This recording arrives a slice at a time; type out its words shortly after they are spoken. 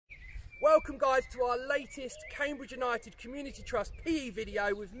Welcome guys to our latest Cambridge United Community Trust PE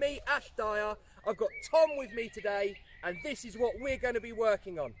video with me, Ash Dyer. I've got Tom with me today and this is what we're going to be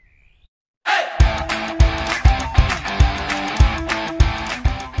working on.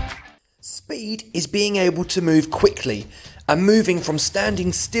 Speed is being able to move quickly, and moving from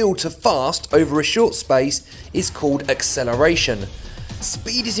standing still to fast over a short space is called acceleration.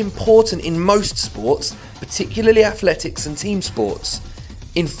 Speed is important in most sports, particularly athletics and team sports.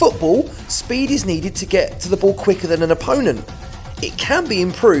 In football, speed is needed to get to the ball quicker than an opponent. It can be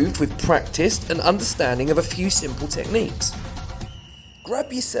improved with practice and understanding of a few simple techniques.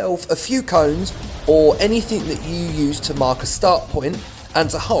 Grab yourself a few cones or anything that you use to mark a start point and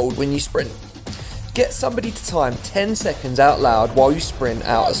to hold when you sprint. Get somebody to time 10 seconds out loud while you sprint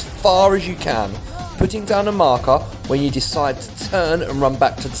out as far as you can, putting down a marker when you decide to turn and run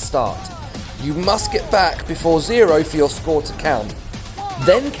back to the start. You must get back before 0 for your score to count.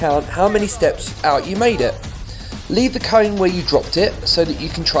 Then count how many steps out you made it. Leave the cone where you dropped it so that you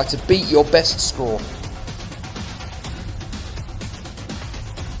can try to beat your best score.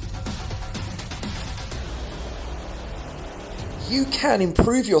 You can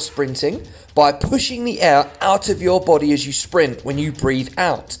improve your sprinting by pushing the air out of your body as you sprint when you breathe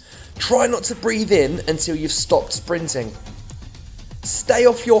out. Try not to breathe in until you've stopped sprinting. Stay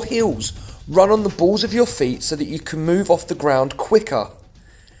off your heels. Run on the balls of your feet so that you can move off the ground quicker.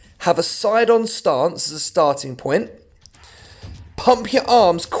 Have a side-on stance as a starting point. Pump your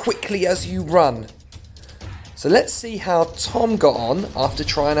arms quickly as you run. So let's see how Tom got on after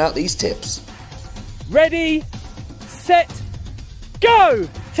trying out these tips. Ready, set, go!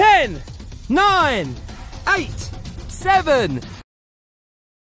 10, 9, 8, 7,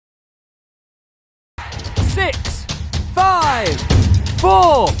 6, 5,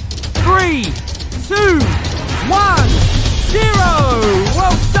 4, 3, 2, 1, 0!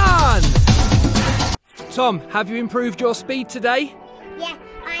 Well done! Tom, have you improved your speed today? Yeah,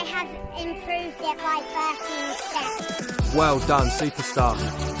 I have improved it by 13 steps. Well done, superstar.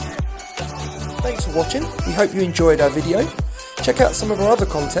 Thanks for watching. We hope you enjoyed our video. Check out some of our other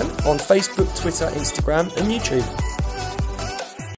content on Facebook, Twitter, Instagram and YouTube.